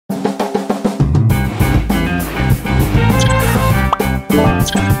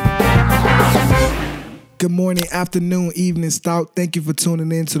Good morning, afternoon, evening, stout. Thank you for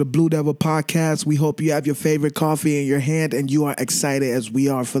tuning in to the Blue Devil Podcast. We hope you have your favorite coffee in your hand and you are excited as we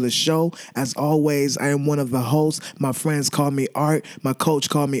are for the show. As always, I am one of the hosts. My friends call me Art. My coach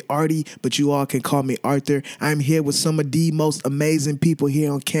called me Artie, but you all can call me Arthur. I'm here with some of the most amazing people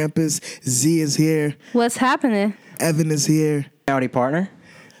here on campus. Z is here. What's happening? Evan is here. Howdy, partner.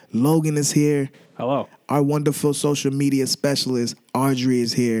 Logan is here. Hello. Our wonderful social media specialist, Audrey,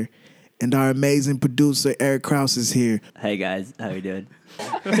 is here. And our amazing producer, Eric Krause, is here. Hey, guys. How you doing?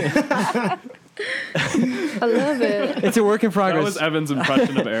 I love it. It's a work in That progress. was Evan's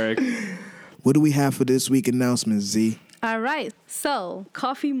impression of Eric. What do we have for this week announcements, Z? All right. So,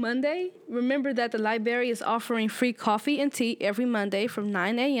 Coffee Monday. Remember that the library is offering free coffee and tea every Monday from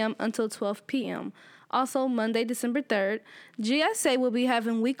 9 a.m. until 12 p.m. Also, Monday, December 3rd, GSA will be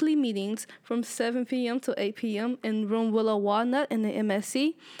having weekly meetings from 7 p.m. to 8 p.m. in Room Willow Walnut in the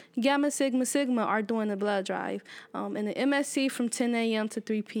MSC. Gamma Sigma Sigma are doing the blood drive in the MSC from 10 a.m. to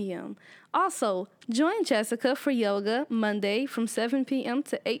 3 p.m. Also, join Jessica for yoga Monday from 7 p.m.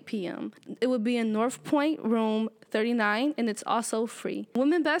 to 8 p.m. It will be in North Point, room 39, and it's also free.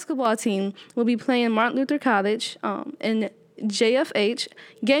 Women's basketball team will be playing Martin Luther College in JFH.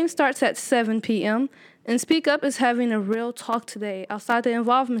 Game starts at 7 p.m. And Speak Up is having a real talk today outside the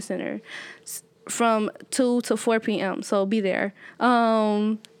Involvement Center from 2 to 4 p.m. So be there.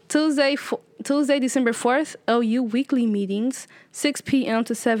 Tuesday, December 4th, OU weekly meetings, 6 p.m.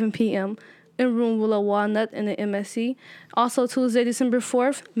 to 7 p.m. in Room Willow Walnut in the MSC. Also Tuesday, December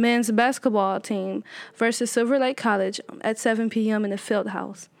 4th, men's basketball team versus Silver Lake College at 7 p.m. in the Field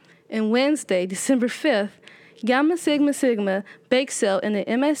House. And Wednesday, December 5th, Gamma Sigma Sigma bake sale in the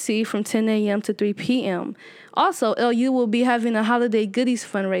MSC from 10 a.m. to 3 p.m. Also, LU will be having a holiday goodies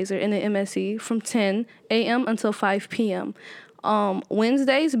fundraiser in the MSC from 10 a.m. until 5 p.m.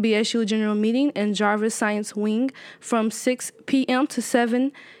 Wednesdays, BSU General Meeting and Jarvis Science Wing from 6 p.m. to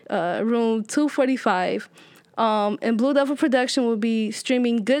 7, room 245. And Blue Devil Production will be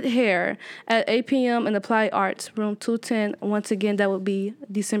streaming Good Hair at 8 p.m. in Applied Arts, room 210. Once again, that will be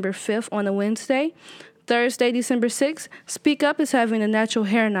December 5th on a Wednesday. Thursday, December 6th, Speak Up is having a natural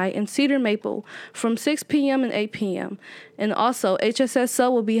hair night in Cedar Maple from 6 p.m. and 8 p.m. And also, HSSO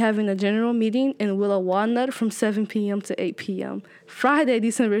will be having a general meeting in Willow Walnut from 7 p.m. to 8 p.m. Friday,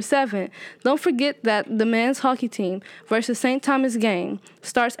 December 7th, don't forget that the men's hockey team versus St. Thomas game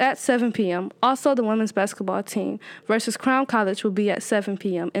starts at 7 p.m. Also, the women's basketball team versus Crown College will be at 7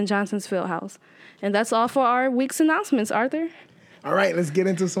 p.m. in Johnson's Fieldhouse. And that's all for our week's announcements, Arthur. All right, let's get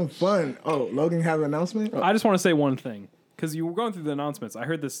into some fun. Oh, Logan has an announcement? I just want to say one thing. Because you were going through the announcements, I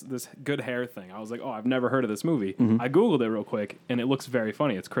heard this Good Hair thing. I was like, oh, I've never heard of this movie. I Googled it real quick, and it looks very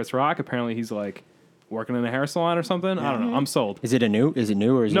funny. It's Chris Rock. Apparently, he's like working in a hair salon or something. I don't know. I'm sold. Is it new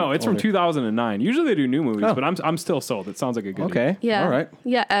or is No, it it's older? from 2009. Usually they do new movies, but I'm still sold. It sounds like a good Okay. Yeah. All right.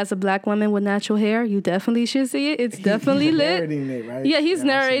 Yeah, as a black woman with natural hair, you definitely should see it. It's definitely lit. Narrating it, right? Yeah, he's I've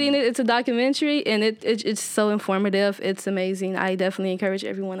narrating seen it. It's a documentary, and it's so informative. It's amazing. I definitely encourage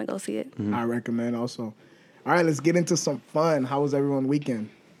everyone to go see it. I recommend also. All right, let's get into some fun. How was everyone's weekend?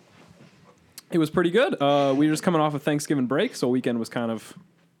 It was pretty good. We were just coming off of Thanksgiving break, so weekend was kind of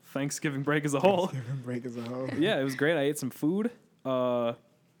Thanksgiving break as a whole. Thanksgiving break as a whole. Yeah, it was great. I ate some food. I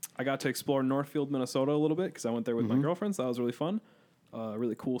got to explore Northfield, Minnesota a little bit because I went there with my girlfriends. That was really fun.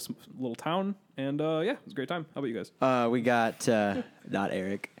 Really cool little town. And yeah, it was a great time. How about you guys? We got, not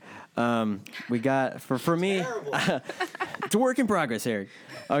Eric. We got, for me, it's a work in progress, Eric.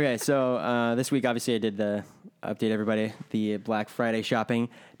 Okay, so this week, obviously, I did the update everybody. The Black Friday shopping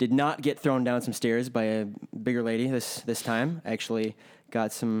did not get thrown down some stairs by a bigger lady this time. Actually,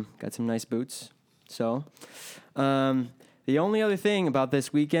 got some nice boots. So, the only other thing about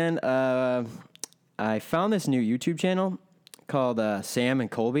this weekend, I found this new YouTube channel called Sam and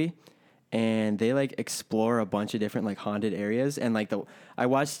Colby, and they like explore a bunch of different like haunted areas. And like I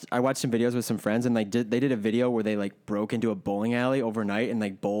watched some videos with some friends, and they did a video where they like broke into a bowling alley overnight and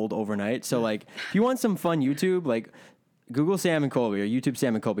like bowled overnight. So like if you want some fun YouTube, like Google Sam and Colby or YouTube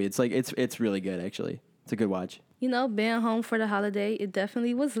Sam and Colby. It's like it's really good actually. It's a good watch. You know, being home for the holiday, it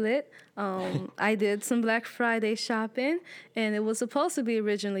definitely was lit. I did some Black Friday shopping, and it was supposed to be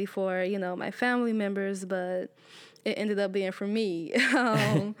originally for, my family members, but it ended up being for me.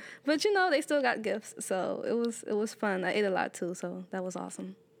 But, they still got gifts, so it was fun. I ate a lot, too, so that was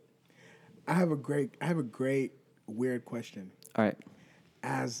awesome. I have a great weird question. All right.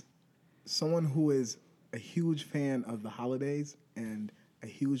 As someone who is a huge fan of the holidays and a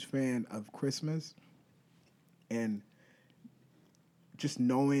huge fan of Christmas, and just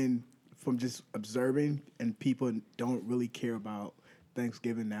knowing from just observing, and people don't really care about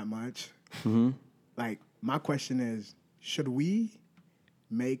Thanksgiving that much. Mm-hmm. Like, my question is, should we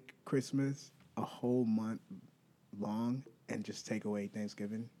make Christmas a whole month long and just take away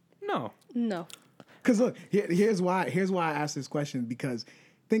Thanksgiving? No. No. Because look, here's why I asked this question, because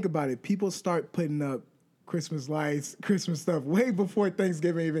think about it. People start putting up Christmas lights, Christmas stuff way before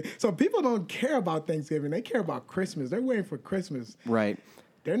Thanksgiving even. So people don't care about Thanksgiving. They care about Christmas. They're waiting for Christmas. Right.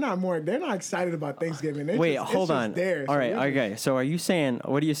 They're not excited about Thanksgiving. Wait, hold on. There, All right, okay. So are you saying,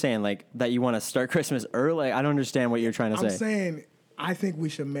 what are you saying? Like, that you want to start Christmas early? I don't understand what you're trying to say. I'm saying I think we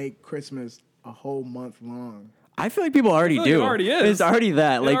should make Christmas a whole month long. I feel like people already like do. it already is. It's already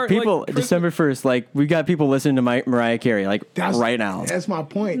that. Like, people, like, December 1st, like, we got people listening to Mariah Carey, like, right now. That's my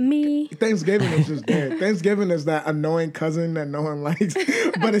point. Me. Thanksgiving is just there. Thanksgiving is that annoying cousin that no one likes,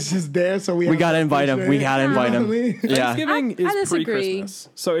 but it's just there. So we got to invite him. We got to invite him. Yeah. Thanksgiving I is disagree. pre-Christmas,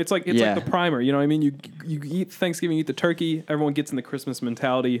 so it's like the primer. You know what I mean? You eat Thanksgiving, you eat the turkey. Everyone gets in the Christmas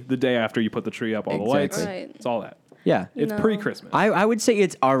mentality the day after you put the tree up, all the lights. Right. It's all that. Yeah. It's pre-Christmas. I would say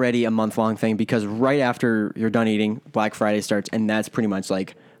it's already a month-long thing, because right after you're done eating, Black Friday starts, and that's pretty much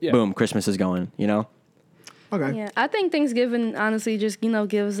like, boom, Christmas is going, you know? Okay. Yeah, I think Thanksgiving honestly just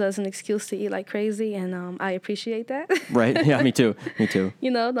gives us an excuse to eat like crazy, and I appreciate that. Right? Yeah, me too. Me too.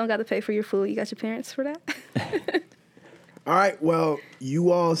 Don't got to pay for your food. You got your parents for that. All right. Well,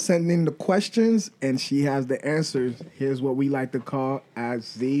 you all send in the questions, and she has the answers. Here's what we like to call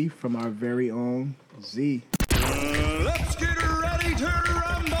Ask Z from our very own Z. Let's get ready to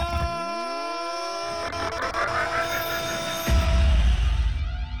rumble!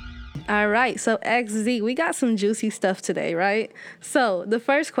 All right, so XZ, we got some juicy stuff today, right? So the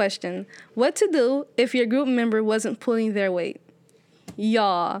first question, what to do if your group member wasn't pulling their weight?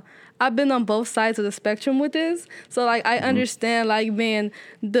 Y'all, I've been on both sides of the spectrum with this. So like I understand like being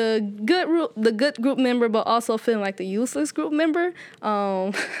the good group member, but also feeling like the useless group member.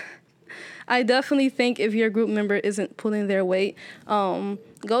 I definitely think if your group member isn't pulling their weight, go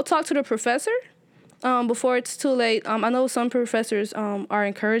talk to the professor before it's too late. I know some professors are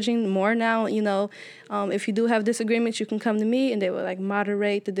encouraging more now. If you do have disagreements, you can come to me, and they will like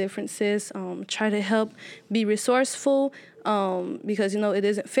moderate the differences, try to help, be resourceful, because it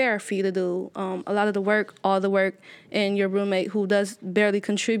isn't fair for you to do a lot of the work, all the work, and your roommate who does barely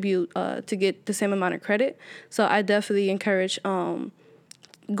contribute to get the same amount of credit. So I definitely encourage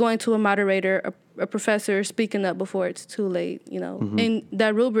going to a moderator, a professor, speaking up before it's too late, And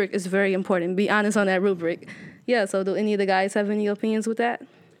that rubric is very important. Be honest on that rubric. Yeah, so do any of the guys have any opinions with that?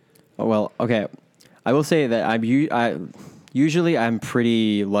 Oh, well, okay. I will say that usually I'm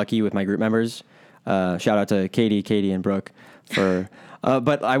pretty lucky with my group members. Shout out to Katie, and Brooke for.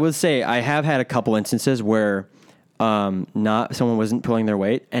 But I will say I have had a couple instances where someone wasn't pulling their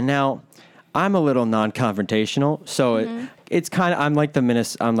weight, and now I'm a little non-confrontational, so it's kind of I'm like the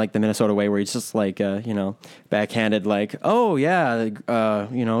Minnesota way, where it's just like backhanded, like, oh yeah,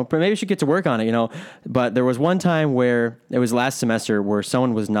 but maybe you should get to work on it, But there was one time where it was last semester where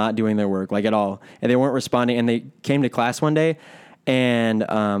someone was not doing their work like at all, and they weren't responding, and they came to class one day. And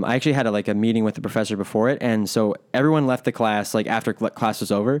I actually had a meeting with the professor before it, and so everyone left the class like after class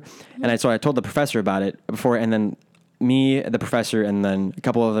was over, and so I told the professor about it before, and then me, the professor, and then a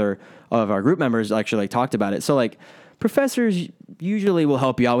couple other of our group members actually talked about it. So professors usually will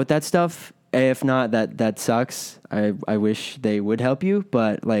help you out with that stuff. If not, that sucks. I wish they would help you,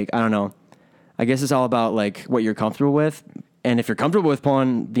 but I don't know. I guess it's all about what you're comfortable with, and if you're comfortable with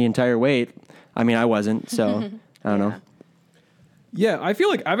pulling the entire weight, I mean, I wasn't, so I don't know. Yeah, I feel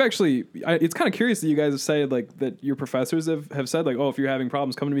like it's kind of curious that you guys have said that your professors have said oh, if you're having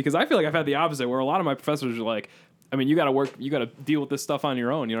problems, come to me, because I feel like I've had the opposite, where a lot of my professors are like, I mean, you got to deal with this stuff on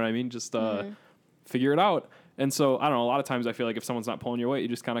your own. You know what I mean? Just figure it out. And so I don't know. A lot of times I feel like if someone's not pulling your weight, you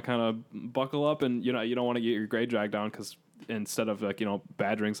just kind of buckle up, and you don't want to get your grade dragged down, because instead of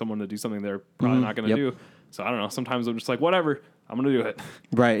badgering someone to do something they're probably not going to do. So I don't know. Sometimes I'm just like, whatever, I'm going to do it.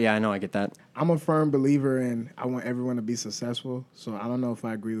 Right. Yeah, I know. I get that. I'm a firm believer in I want everyone to be successful. So I don't know if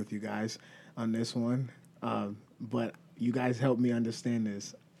I agree with you guys on this one, but you guys help me understand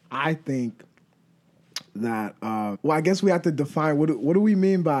this. I think that I guess we have to define what do we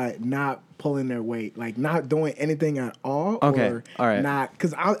mean by not pulling their weight, like not doing anything at all. Okay, or all right. Not,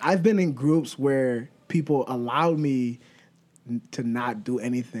 because I've been in groups where people allowed me to not do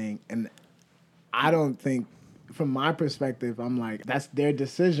anything, and I don't think, from my perspective, I'm like, that's their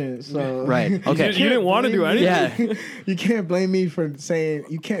decision. So right, okay, you didn't want to do anything. Yeah, you can't blame me for saying,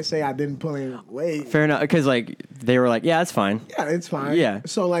 you can't say I didn't pull in weight. Fair enough, because they were like, yeah, that's fine. Yeah, it's fine. Yeah.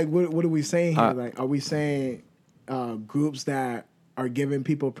 So what are we saying here? Are we saying groups that are giving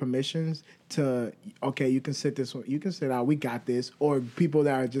people permissions to, okay, you can sit this one, you can sit out, we got this, or people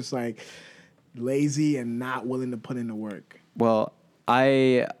that are just like lazy and not willing to put in the work? Well,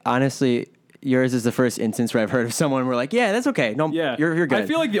 I honestly, yours is the first instance where I've heard of someone where like, yeah, that's okay. No, Yeah, you're good. I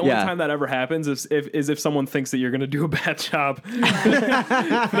feel like the only Yeah. time that ever happens is if someone thinks that you're going to do a bad job.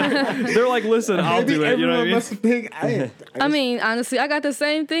 They're like, listen, I'll do it. You know what I mean? Must think, I mean, honestly, I got the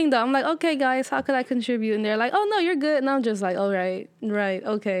same thing though. I'm like, okay, guys, how could I contribute? And they're like, oh no, you're good. And I'm just like, all right,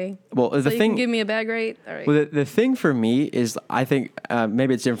 okay. Well, So the you thing, can give me a bad grade. All right. well, the thing for me is, I think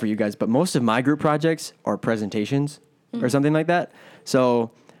maybe it's different for you guys, but most of my group projects are presentations or something like that.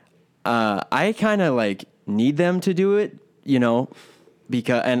 So I kind of like need them to do it, you know,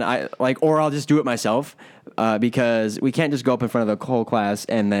 because, and I like, or I'll just do it myself because we can't just go up in front of the whole class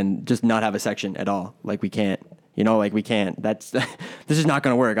and then just not have a section at all. Like we can't, you know, like we can't. That's this is not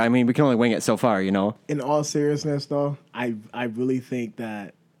going to work. I mean, we can only wing it so far, you know. In all seriousness, though, I really think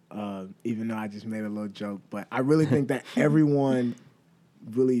that, even though I just made a little joke, but I really think that everyone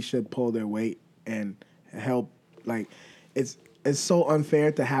really should pull their weight and help. Like, it's so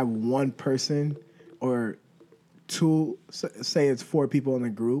unfair to have one person or two, say it's 4 people in the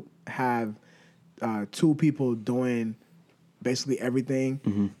group, have 2 people doing basically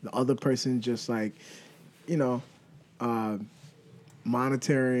everything. The other person just like, you know,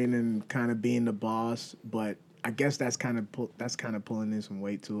 monitoring and kind of being the boss, but I guess that's kind of pulling in some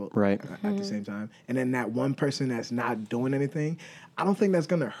weight too, Right. At the same time. And then that one person that's not doing anything, I don't think that's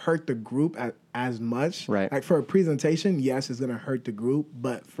gonna hurt the group as much. Right. Like for a presentation, yes, it's gonna hurt the group,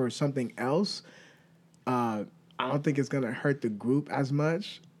 but for something else, I don't think it's gonna hurt the group as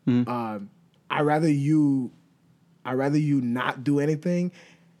much. I'd rather you not do anything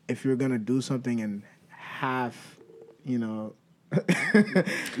if you're gonna do something and half, you know.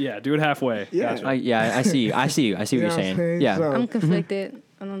 Yeah, do it halfway. Yeah. Gotcha. I see you. I see what you're know what I'm saying. saying? Yeah. So- I'm conflicted.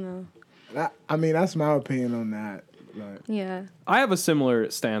 I don't know. I mean, that's my opinion on that. But Yeah. I have a similar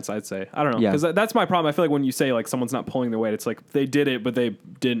stance, I'd say. I don't know. Yeah. Because that's my problem. I feel like when you say like someone's not pulling their weight, it's like they did it, but they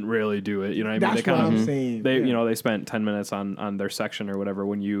didn't really do it. You know what I mean? That's They what kinda- I'm saying. They, Yeah. you know, they spent 10 minutes on their section or whatever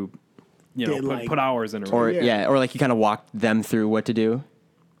when you know, Did, like- put hours in it. Or Yeah. or like you kind of walked them through what to do.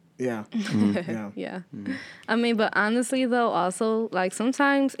 yeah, Mm-hmm. yeah. Yeah. I mean, but honestly, though, also, like,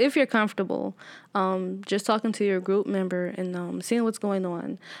 sometimes if you're comfortable, just talking to your group member and seeing what's going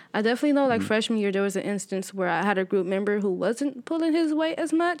on. I definitely know, like, freshman year, there was an instance where I had a group member who wasn't pulling his weight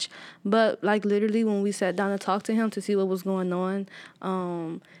as much, but, like, literally when we sat down to talk to him to see what was going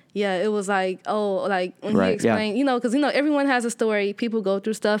on, yeah, it was like, oh, like, when Right, he yeah. explained, you know, because, you know, everyone has a story. People go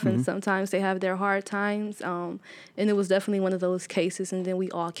through stuff, and sometimes they have their hard times, and it was definitely one of those cases, and then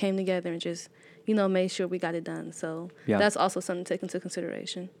we all came together and just, you know, made sure we got it done. So Yeah. that's also something to take into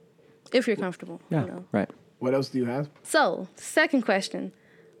consideration if you're comfortable. Yeah. You know. Right. What else do you have? So, second question.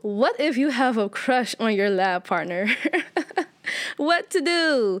 What if you have a crush on your lab partner? What to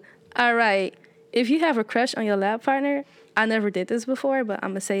do? All right. If you have a crush on your lab partner, I never did this before, but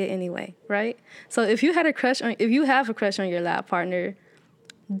I'm going to say it anyway, right? So, if you have a crush on your lab partner,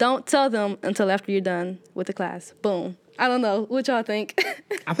 don't tell them until after you're done with the class. Boom. I don't know. What y'all think?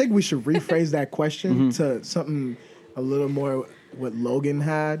 I think we should rephrase that question to something a little more what Logan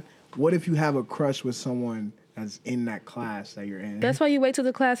had. What if you have a crush with someone that's in that class that you're in? That's why you wait till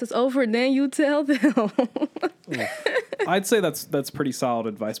the class is over, then you tell them. I'd say that's pretty solid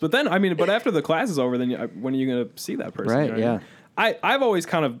advice. But then, I mean, but after the class is over, then when are you going to see that person? Right, You know what I mean? I've always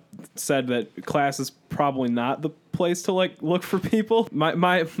kind of said that class is probably not the place to like look for people. My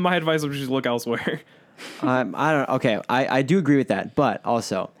advice would just look elsewhere. I don't. Okay, I do agree with that, but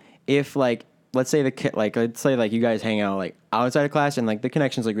also if like let's say let's say you guys hang out like outside of class and like the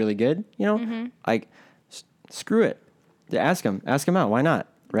connection's like really good, you know, like screw it, ask them out. Why not?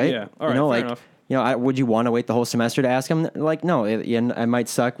 Right? Yeah, all right, You know, fair like enough. you know, would you want to wait the whole semester to ask them? Like, no, it might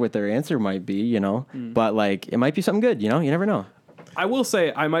suck what their answer might be, you know, but like it might be something good, you know. You never know. I will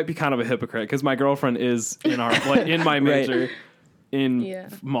say I might be kind of a hypocrite because my girlfriend is in our in my major. In Yeah.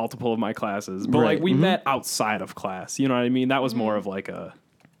 multiple of my classes, but Right. like we met outside of class, you know what I mean? That was more of like a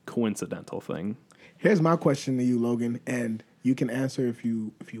coincidental thing. Here's my question to you, Logan, and you can answer if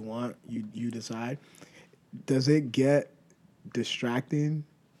you want. You decide. Does it get distracting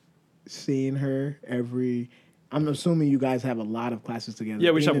seeing her every? I'm assuming you guys have a lot of classes together.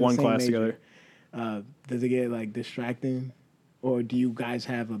 Yeah, we Being should have in the one same class major, together. Does it get like distracting, or do you guys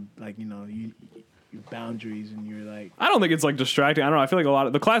have a like you boundaries and you're like? I don't think it's like distracting. I don't know. I feel like a lot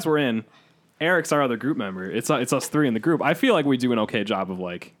of the class we're in, Eric's our other group member. It's us 3 in the group. I feel like we do an okay job of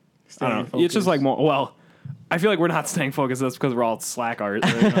like, I don't know. Staying It's just like more. Well, I feel like we're not staying focused. That's because we're all slackers.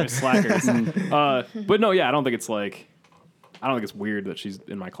 But no, yeah, I don't think it's like I don't think it's weird that she's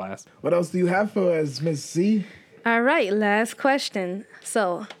in my class. What else do you have for us, Miss C? All right, last question.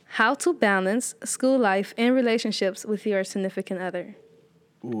 So, how to balance school life and relationships with your significant other?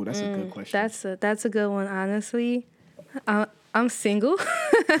 Ooh, that's a good question. That's a good one, honestly. I'm single.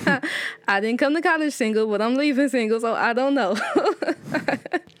 I didn't come to college single, but I'm leaving single, so I don't know.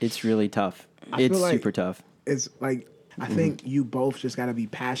 It's really tough. I It's feel like super tough. It's like I think you both just got to be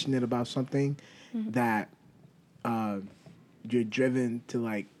passionate about something that you're driven to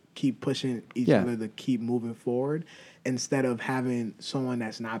like keep pushing each Yeah. other to keep moving forward instead of having someone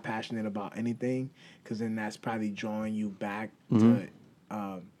that's not passionate about anything, because then that's probably drawing you back to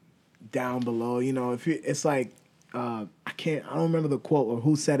down below. You know, if you, it's like I don't remember the quote or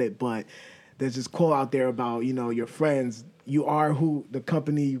who said it, but there's this quote out there about, you know, your friends, you are who the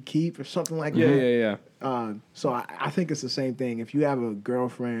company you keep or something like that. Yeah. So I think it's the same thing. If you have a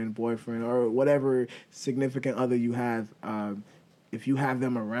girlfriend, boyfriend, or whatever significant other you have, if you have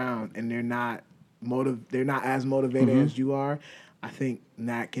them around and they're not as motivated as you are, I think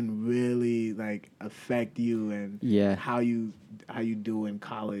that can really like affect you and how you do in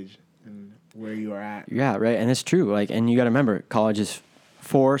college and where you are at. Yeah, right. And it's true. Like, and you got to remember, college is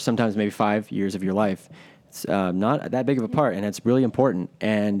 4, sometimes maybe 5 years of your life. It's not that big of a part, and it's really important.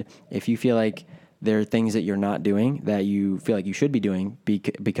 And if you feel like there are things that you're not doing that you feel like you should be doing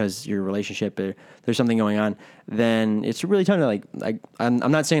because your relationship, there's something going on, then it's really time to like I'm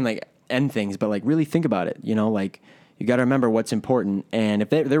not saying like end things, but like really think about it. You know, like you got to remember what's important, and if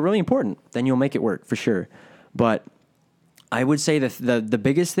they're really important, then you'll make it work for sure. But I would say that the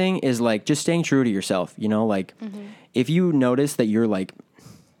biggest thing is like just staying true to yourself. You know, like if you notice that you're like,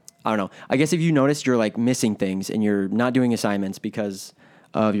 I don't know, I guess if you notice you're like missing things and you're not doing assignments because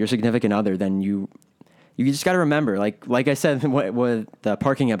of your significant other, then you just got to remember, like I said with the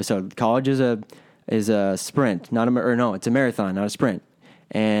parking episode, college is a sprint, it's a marathon, not a sprint.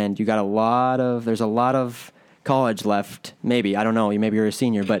 And you got there's a lot of college left. Maybe, I don't know, maybe you're a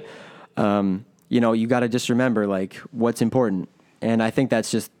senior, but you know, you got to just remember like what's important. And I think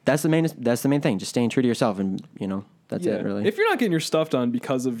that's the main thing, just staying true to yourself, and you know, that's it really. If you're not getting your stuff done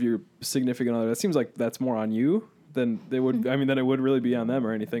because of your significant other, that seems like that's more on you than they would. I mean, than it would really be on them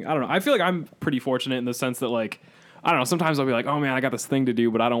or anything. I don't know. I feel like I'm pretty fortunate in the sense that like, I don't know. Sometimes I'll be like, oh man, I got this thing to do,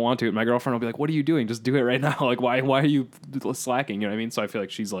 but I don't want to. And my girlfriend will be like, what are you doing? Just do it right now. Like, why are you slacking? You know what I mean? So I feel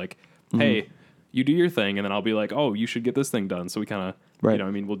like she's like, hey, you do your thing, and then I'll be like, oh, you should get this thing done. So we kind of, you know what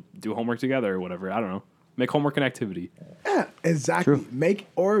I mean? We'll do homework together or whatever. I don't know. Make homework an activity. Yeah, exactly. True.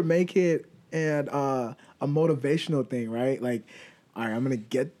 Make it and a motivational thing, right? Like, all right, I'm gonna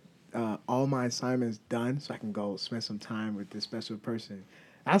get all my assignments done so I can go spend some time with this special person.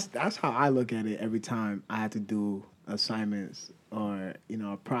 That's how I look at it every time I have to do assignments or, you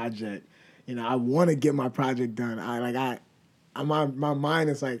know, a project. You know, I want to get my project done. My mind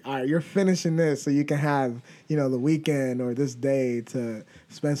is like, all right, you're finishing this so you can have, you know, the weekend or this day to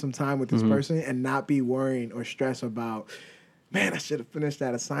spend some time with this person and not be worrying or stressed about, man, I should have finished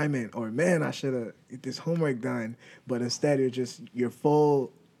that assignment, or man, I should have get this homework done. But instead, your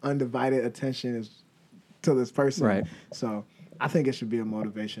full undivided attention is to this person. Right. So I think it should be a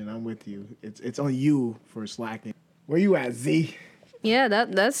motivation. I'm with you. It's on you for slacking. Where you at, Z? Yeah,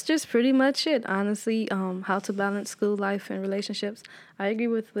 that's just pretty much it, honestly. How to balance school life and relationships. I agree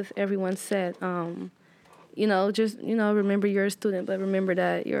with everyone said. You know, just, you know, remember you're a student, but remember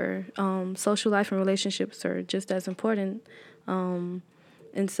that your social life and relationships are just as important.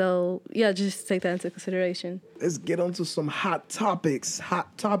 And so, yeah, just take that into consideration. Let's get on to some hot topics.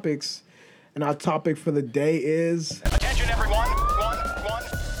 And our topic for the day is... Attention, everyone.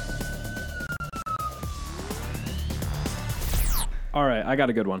 All right, I got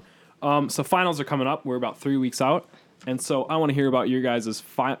a good one. So finals are coming up. We're about 3 weeks out. And so I want to hear about your guys'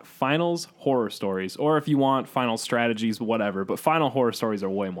 finals horror stories. Or if you want final strategies, whatever. But final horror stories are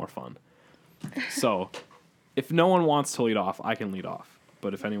way more fun. So if no one wants to lead off, I can lead off.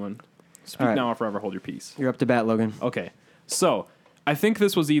 But if anyone... Speak right. now or forever hold your peace. You're up to bat, Logan. Okay. So I think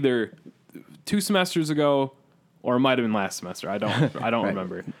this was either 2 semesters ago or it might have been last semester. I don't Right.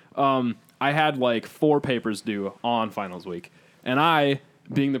 remember. I had like 4 papers due on finals week. And I,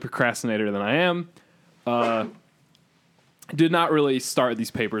 being the procrastinator that I am, did not really start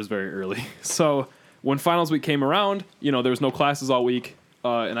these papers very early. So when finals week came around, you know, there was no classes all week,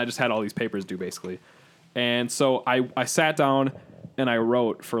 and I just had all these papers due, basically. And so I sat down and I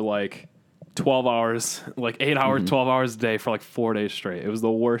wrote for like 12 hours, like 8 hours, 12 hours a day for like 4 days straight. It was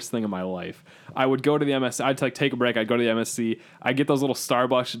the worst thing in my life. I would go to the MSC. I'd like take a break. I'd go to the MSC. I'd get those little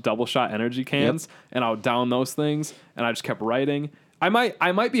Starbucks double shot energy cans, and I would down those things, and I just kept writing. I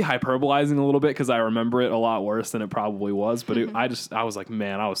might be hyperbolizing a little bit because I remember it a lot worse than it probably was. But I was like,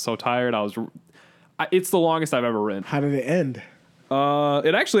 man, I was so tired. It's the longest I've ever written. How did it end?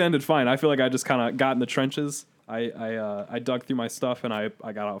 It actually ended fine. I feel like I just kind of got in the trenches. I dug through my stuff and I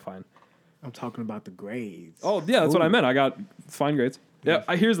got out fine. I'm talking about the grades. Oh yeah, that's what I meant. I got fine grades. Yeah.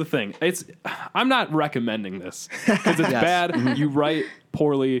 Here's the thing. I'm not recommending this because it's bad. You write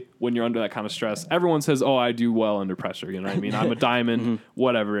poorly when you're under that kind of stress. Everyone says, "Oh, I do well under pressure." You know what I mean? I'm a diamond.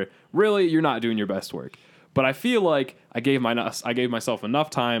 Whatever. Really, you're not doing your best work. But I feel like I gave myself enough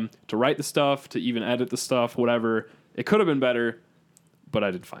time to write the stuff, to even edit the stuff, whatever. It could have been better, but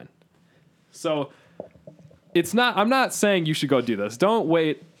I did fine. So I'm not saying you should go do this. Don't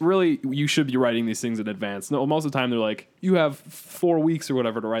wait. Really, you should be writing these things in advance. No, most of the time they're like, you have 4 weeks or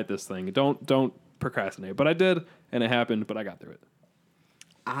whatever to write this thing. Don't procrastinate. But I did, and it happened, but I got through it.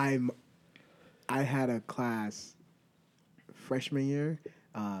 I had a class freshman year,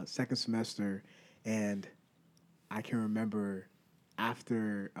 second semester, and I can remember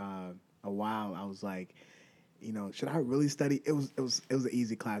after a while, I was like, should I really study? It was an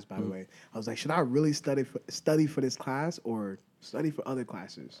easy class, by the way. I was like, should I really study for this class or study for other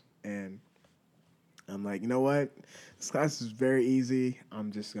classes? And I'm like, you know what? This class is very easy.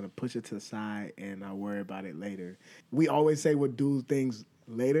 I'm just gonna push it to the side and I'll worry about it later. We always say we'll do things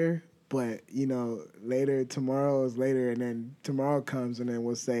later, but later, tomorrow is later, and then tomorrow comes, and then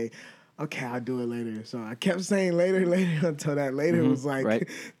we'll say, okay, I'll do it later. So I kept saying later until that later was like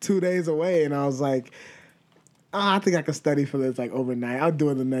 2 days away, and I was like, I think I could study for this like overnight. I'll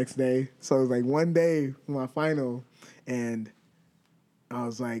do it the next day. So it was like one day for my final, and I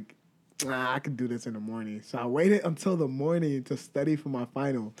was like, I could do this in the morning. So I waited until the morning to study for my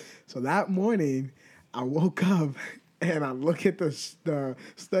final. So that morning, I woke up and I look at the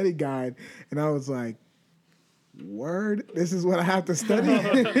study guide, and I was like, word, this is what I have to study.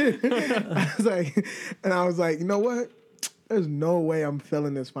 I was like, you know what? There's no way I'm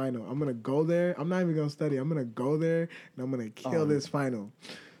failing this final. I'm going to go there. I'm not even going to study. I'm going to go there, and I'm going to kill this final.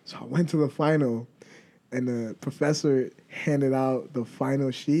 So I went to the final, and the professor handed out the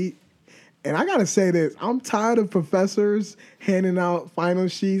final sheet. And I got to say this. I'm tired of professors handing out final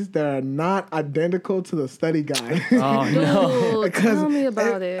sheets that are not identical to the study guide. Oh, no. Dude, tell me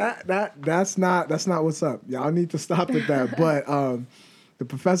about it. That's not what's up. Y'all need to stop with that. But the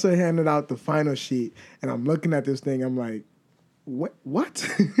professor handed out the final sheet, and I'm looking at this thing. I'm like, what?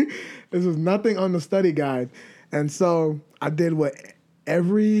 This is nothing on the study guide. And so I did what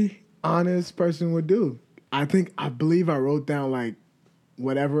every honest person would do. I believe I wrote down like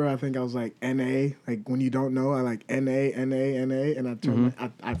whatever. I think I was like NA, like when you don't know, I like NA, and I turned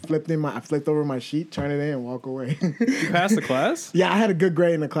I flipped over my sheet, turn it in, and walk away. You passed the class? Yeah, I had a good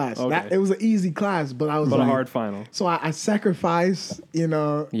grade in the class. Okay. It was an easy class, but a hard final. So I sacrificed,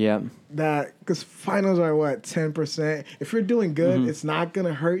 that, because finals are 10%. If you're doing good, it's not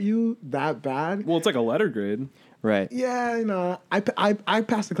gonna hurt you that bad. Well, it's like a letter grade. Right. Yeah, I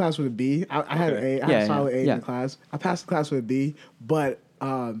passed the class with a B. I had an A. I had a solid A in the class. I passed the class with a B, but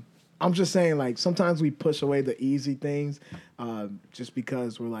I'm just saying, like, sometimes we push away the easy things just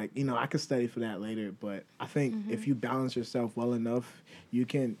because we're like, I could study for that later. But I think if you balance yourself well enough, you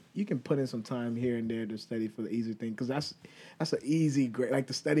can put in some time here and there to study for the easy thing, because that's an easy grade. Like,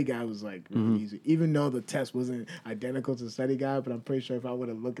 the study guide was like really easy, even though the test wasn't identical to the study guide. But I'm pretty sure if I would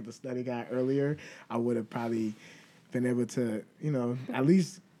have looked at the study guide earlier, I would have probably been able to, at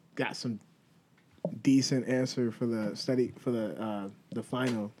least got some decent answer for the study for the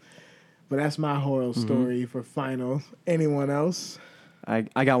final. But that's my horror story for final. Anyone else? I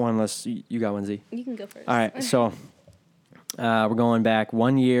got one unless you got one, Z. You can go first. All right, so we're going back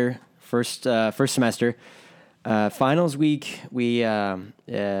 1 year, first semester. Finals week,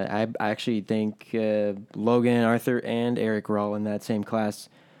 I actually think Logan, Arthur, and Eric were all in that same class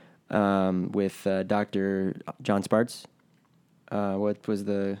with Dr. John Sparts. What was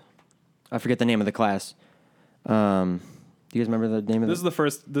I forget the name of the class. Do you guys remember the name of This is the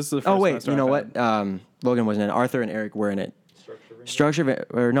first. Oh wait, semester you know I've what? Logan wasn't in it. Arthur and Eric were in it.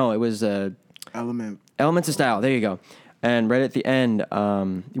 It was Elements of Style. There you go. And right at the end,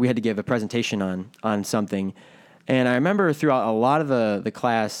 we had to give a presentation on something. And I remember throughout a lot of the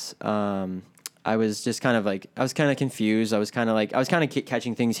class, I was just kind of confused. I was kind of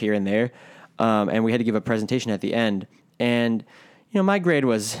catching things here and there. And we had to give a presentation at the end. And my grade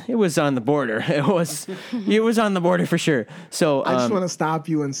was on the border. It was on the border for sure. So I just want to stop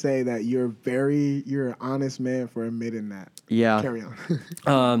you and say that you're an honest man for admitting that. Yeah. Carry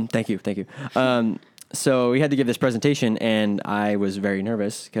on. Thank you. so we had to give this presentation, and I was very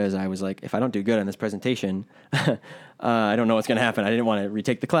nervous because I was like, if I don't do good on this presentation, I don't know what's going to happen. I didn't want to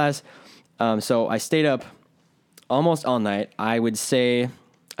retake the class. So I stayed up almost all night. I'd say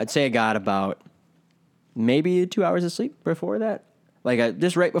I got about maybe 2 hours of sleep before that. Like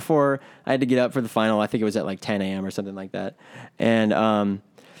just right before I had to get up for the final. I think it was at like 10 a.m. or something like that. And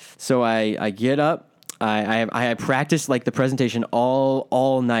so I get up. I practiced like the presentation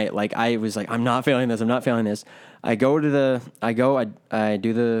all night. Like I was like, I'm not failing this. I do the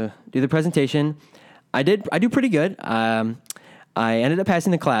presentation. I do pretty good. I ended up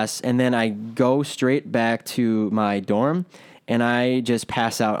passing the class, and then I go straight back to my dorm, and I just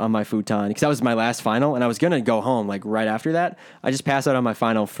pass out on my futon because that was my last final, and I was gonna go home like right after that. I just passed out on my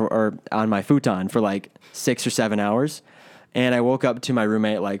on my futon for like 6 or 7 hours, and I woke up to my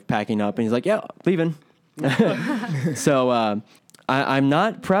roommate like packing up, and he's like, "Yeah, leaving." So I'm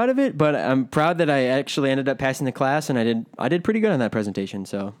not proud of it, but I'm proud that I actually ended up passing the class, and I did pretty good on that presentation.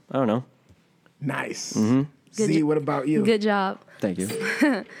 So I don't know. Nice. Mm-hmm. Z, what about you? Good job. Thank you.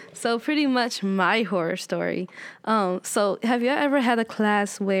 So pretty much my horror story. So have you ever had a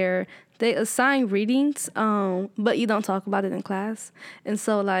class where they assign readings, but you don't talk about it in class? And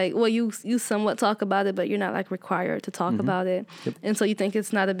so like, well, you somewhat talk about it, but you're not like required to talk about it. Yep. And so you think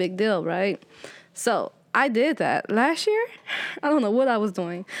it's not a big deal, right? So I did that last year. I don't know what I was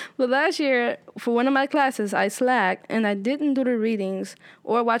doing. But last year, for one of my classes, I slacked and I didn't do the readings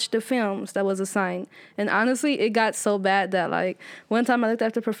or watch the films that was assigned. And honestly, it got so bad that like one time I looked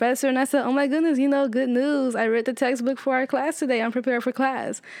at the professor and I said, "Oh my goodness, good news. I read the textbook for our class today. I'm prepared for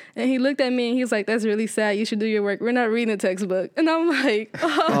class." And he looked at me and he's like, "That's really sad. You should do your work. We're not reading the textbook." And I'm like,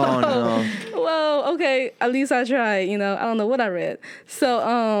 Oh no. well, okay, at least I tried. I don't know what I read.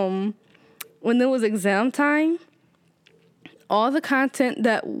 So, when it was exam time, all the content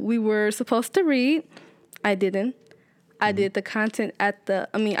that we were supposed to read, I didn't. I did the content I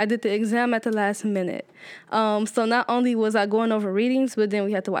did the exam at the last minute. So not only was I going over readings, but then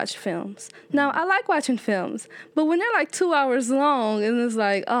we had to watch films. Now, I like watching films, but when they're like 2 hours long, and it's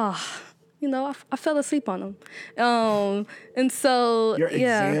like, I fell asleep on them. And so, Your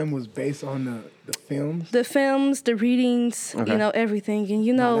exam was based on the films? The films, the readings, Okay. Everything. And,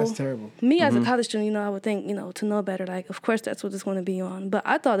 No, that's terrible. me as a college student, I would think, to know better, like, of course that's what it's going to be on. But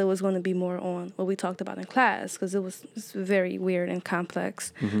I thought it was going to be more on what we talked about in class because it's very weird and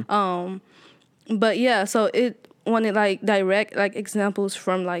complex. But yeah, so it wanted like direct like examples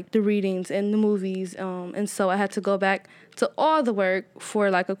from like the readings and the movies. And so I had to go back to all the work for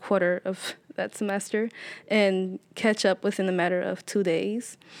like a quarter of that semester and catch up within a matter of 2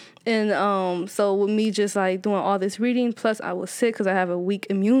 days. And so with me just like doing all this reading, plus I was sick because I have a weak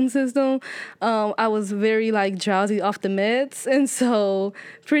immune system, I was very like drowsy off the meds. And so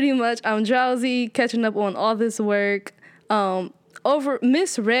pretty much I'm drowsy, catching up on all this work,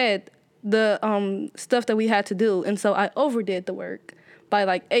 misread the stuff that we had to do. And so I overdid the work by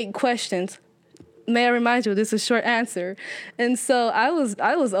like 8 questions. May I remind you, this is a short answer. And so I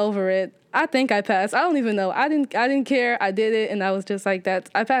was over it. I think I passed. I don't even know. I didn't care. I did it, and I was just like that.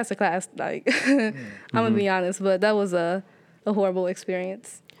 I passed the class. Like, I'm gonna be honest, but that was a horrible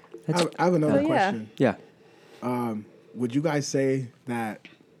experience. I have another question. Yeah. Would you guys say that,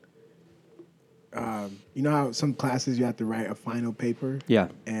 you know how some classes you have to write a final paper? Yeah.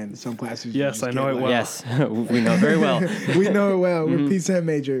 And some classes Yes, you I know it well. Yes, we know very well. We know it well. We're PCM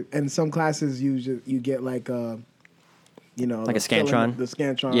major. And some classes you get like like a Scantron? The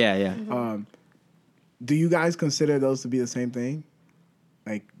Scantron. Yeah. Do you guys consider those to be the same thing?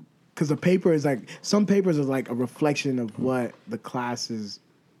 Like, because a paper is like, some papers are like a reflection of what the class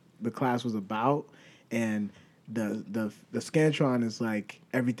was about, and the Scantron is like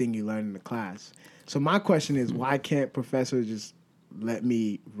everything you learn in the class. So my question is, why can't professors just let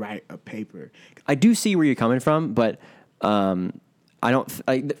me write a paper? I do see where you're coming from, but I don't.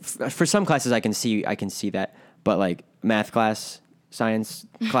 For some classes, I can see that, but like math class, science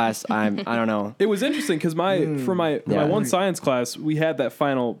class, I don't know. It was interesting because for my one science class, we had that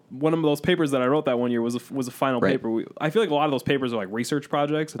final one of those papers that I wrote that one year was a final paper. I feel like a lot of those papers are like research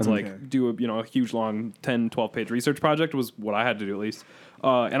projects. It's like do a huge long 10, 12 page research project was what I had to do at least.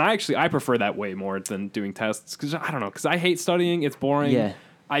 And I prefer that way more than doing tests because I don't know, because I hate studying. It's boring. Yeah.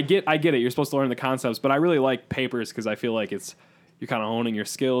 I get it. You're supposed to learn the concepts, but I really like papers because I feel like you're kind of honing your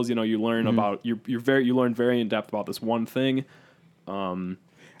skills. You learn about you learn very in depth about this one thing.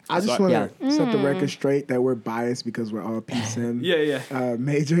 I just want to set the record straight that we're biased because we're all PSIM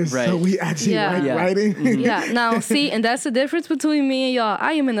majors, Right. so we actually like writing. Yeah. Now, see, and that's the difference between me and y'all.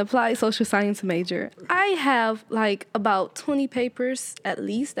 I am an applied social science major. I have like about 20 papers at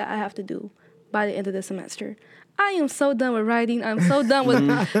least that I have to do by the end of the semester. I am so done with writing. I'm so done with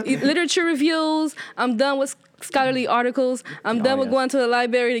literature reviews. I'm done with scholarly articles. I'm done with yes. going to the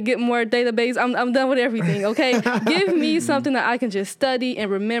library to get more database. I'm done with everything, okay? Give me something that I can just study and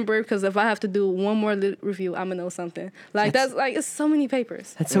remember, because if I have to do one more review, I'm going to know something. Like, that's like, it's so many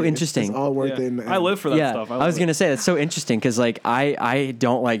papers. That's so interesting. It's all worth Yeah. it. in the I end. live for that Yeah, stuff. I was gonna say that's so interesting because like I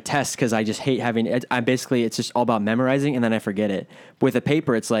don't like tests because I just hate having. I basically it's just all about memorizing and then I forget it. With a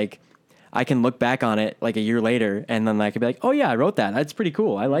paper, it's like I can look back on it like a year later and then I could be like, oh yeah, I wrote that. That's pretty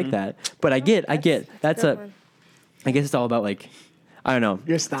cool. I like that. But I get that's good a. one. I guess it's all about like I don't know.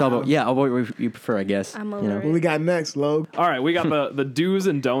 Your It's all about style. what you prefer. I guess. I'm you over know? it. What we got next, Log? All right, we got the do's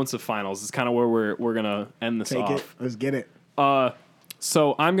and don'ts of finals. Is kind of where we're gonna end this Take off. it. Let's get it.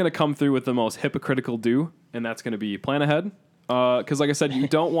 So I'm gonna come through with the most hypocritical do, and that's gonna be plan ahead. Because like I said, you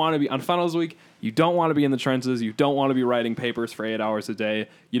don't want to be on finals week. You don't want to be in the trenches. You don't want to be writing papers for 8 hours a day.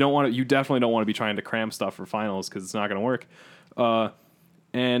 You definitely don't want to be trying to cram stuff for finals because it's not gonna work.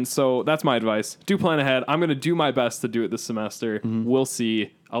 And so that's my advice. Do plan ahead. I'm gonna do my best to do it this semester. We'll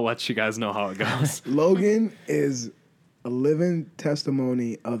see. I'll let you guys know how it goes. Logan is a living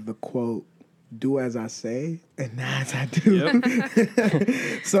testimony of the quote, "Do as I say and not as I do."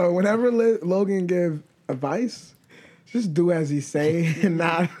 Yep. So whenever Logan give advice, just do as he say and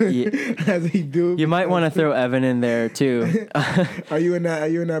not as he do. You might want to throw Evan in there too. Are you in that? Are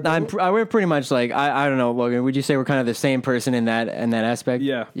you in that? boat? We're pretty much like I don't know, Logan. Would you say we're kind of the same person in that aspect?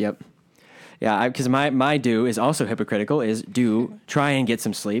 Yeah. Yep. Yeah, because my do is also hypocritical. Is do try and get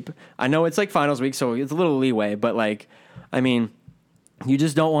some sleep. I know it's like finals week, so it's a little leeway, but like, I mean, you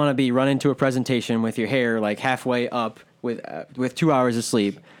just don't want to be running to a presentation with your hair like halfway up with 2 hours of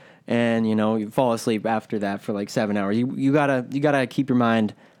sleep, and you fall asleep after that for like 7 hours. You gotta keep your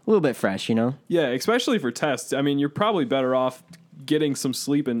mind a little bit fresh. Yeah, especially for tests. I mean, you're probably better off getting some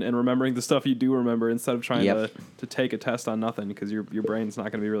sleep and remembering the stuff you do remember instead of trying Yep. to take a test on nothing because your brain's not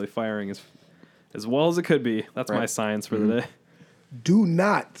going to be really firing as well as it could be. That's my Right. science for the day. Do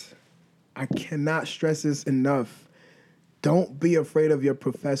not. I cannot stress this enough. Don't be afraid of your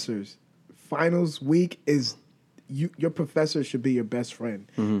professors. Finals week is your professor should be your best friend.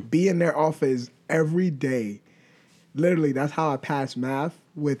 Be in their office every day. Literally, that's how I passed math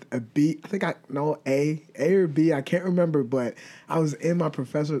with a B. I think A or B. I can't remember, but I was in my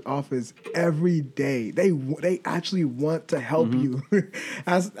professor's office every day. They actually want to help you.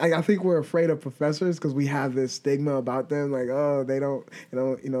 I think we're afraid of professors because we have this stigma about them, like, oh, they don't,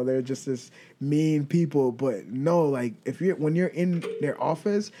 they're just this mean people. But no, like when you're in their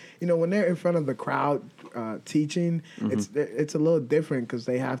office, when they're in front of the crowd teaching, it's a little different because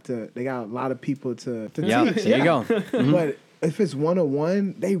they got a lot of people to Yeah, teach. there you go. But if it's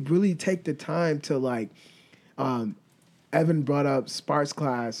 101, they really take the time to like. Evan brought up Sparks'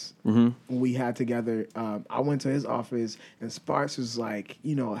 class when we had together. I went to his office and Sparks was like,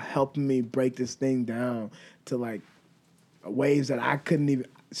 helping me break this thing down to like ways that I couldn't even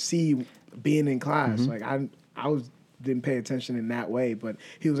see being in class. Like I didn't pay attention in that way, but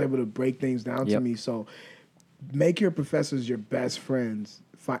he was able to break things down to Yep. me. So make your professors your best friends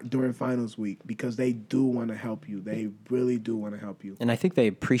during finals week because they do want to help you. They really do want to help you. And I think they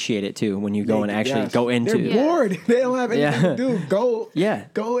appreciate it too when you go and actually Yes. go into. They're bored. They don't have anything Yeah. to do. Go. Yeah.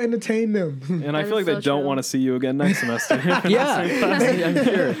 Go entertain them. And I That feel is like they so don't true. want to see you again next semester. Yeah,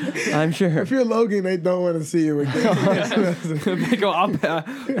 I'm sure. If you're Logan, they don't want to see you again. They go, I'm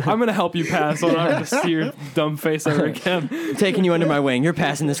going to help you pass. So I don't have to see your dumb face ever again. I'm taking you under my wing. You're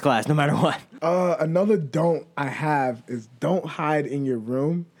passing this class no matter what. Another don't I have is don't hide in your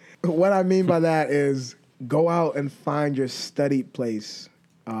room. What I mean by that is go out and find your study place.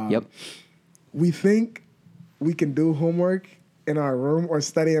 Yep. We think we can do homework in our room or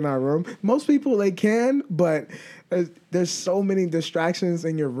study in our room. Most people, they can, but there's so many distractions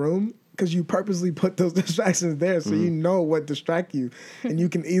in your room because you purposely put those distractions there so you know what distract you. And you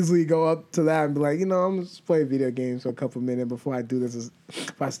can easily go up to that and be like, I'm just playing video games for a couple minutes before I do this,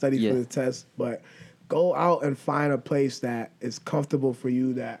 if I study Yeah. for the test. But go out and find a place that is comfortable for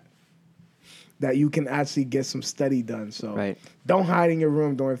you that you can actually get some study done. So Right. don't hide in your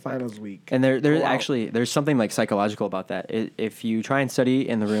room during finals week. And there's Go out. actually there's something like psychological about that. If you try and study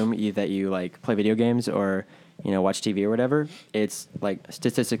in the room that you like play video games or watch TV or whatever, it's like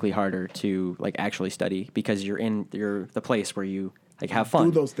statistically harder to like actually study because you're in the place where you like have fun.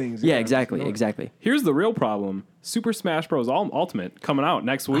 Do those things, Yeah, yeah. exactly, No. exactly. Here's the real problem. Super Smash Bros. Ultimate coming out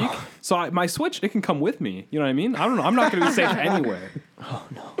next week. So my Switch, it can come with me. You know what I mean? I don't know. I'm not going to be safe anywhere.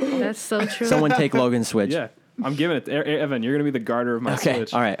 That's so true. Someone take Logan's Switch. Yeah. I'm giving it to Evan. You're going to be the guarder of my Okay.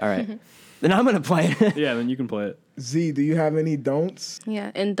 Switch. All right. Then I'm gonna play it. Yeah, then you can play it. Z, do you have any don'ts?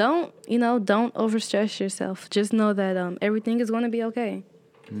 Yeah, and don't overstress yourself. Just know that everything is going to be okay.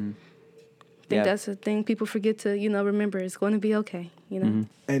 I think Yeah. that's the thing people forget to, remember. It's going to be okay,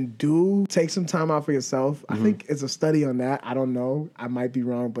 And do take some time out for yourself. I think it's a study on that. I don't know. I might be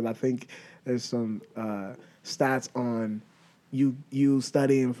wrong, but I think there's some stats on you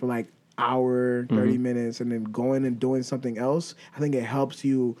studying for like hour, 30 minutes, and then going and doing something else. I think it helps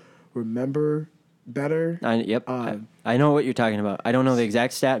you remember better. I know what you're talking about. I don't know the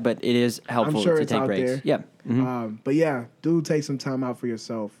exact stat, but it is helpful I'm sure to it's take out breaks. there. Yeah. Mhm. But yeah, do take some time out for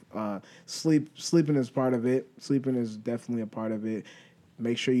yourself. Sleeping is part of it. Sleeping is definitely a part of it.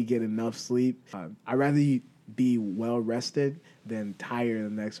 Make sure you get enough sleep. I'd rather you be well rested than tired the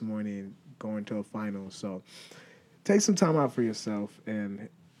next morning going to a final. So take some time out for yourself and,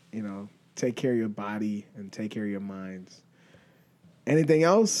 take care of your body and take care of your minds. Anything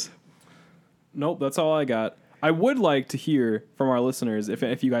else? Nope, that's all I got. I would like to hear from our listeners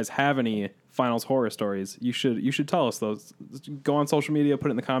if you guys have any finals horror stories. You should tell us those. Go on social media, put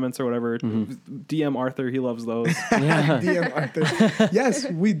it in the comments or whatever. DM Arthur, he loves those. DM Arthur. Yes,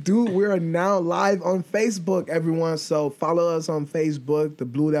 we do. We are now live on Facebook, everyone. So follow us on Facebook, the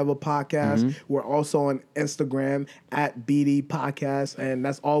Blue Devil Podcast. We're also on Instagram at BD Podcast. And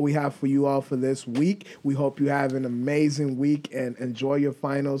that's all we have for you all for this week. We hope you have an amazing week and enjoy your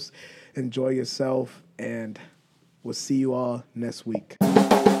finals. Enjoy yourself. And we'll see you all next week.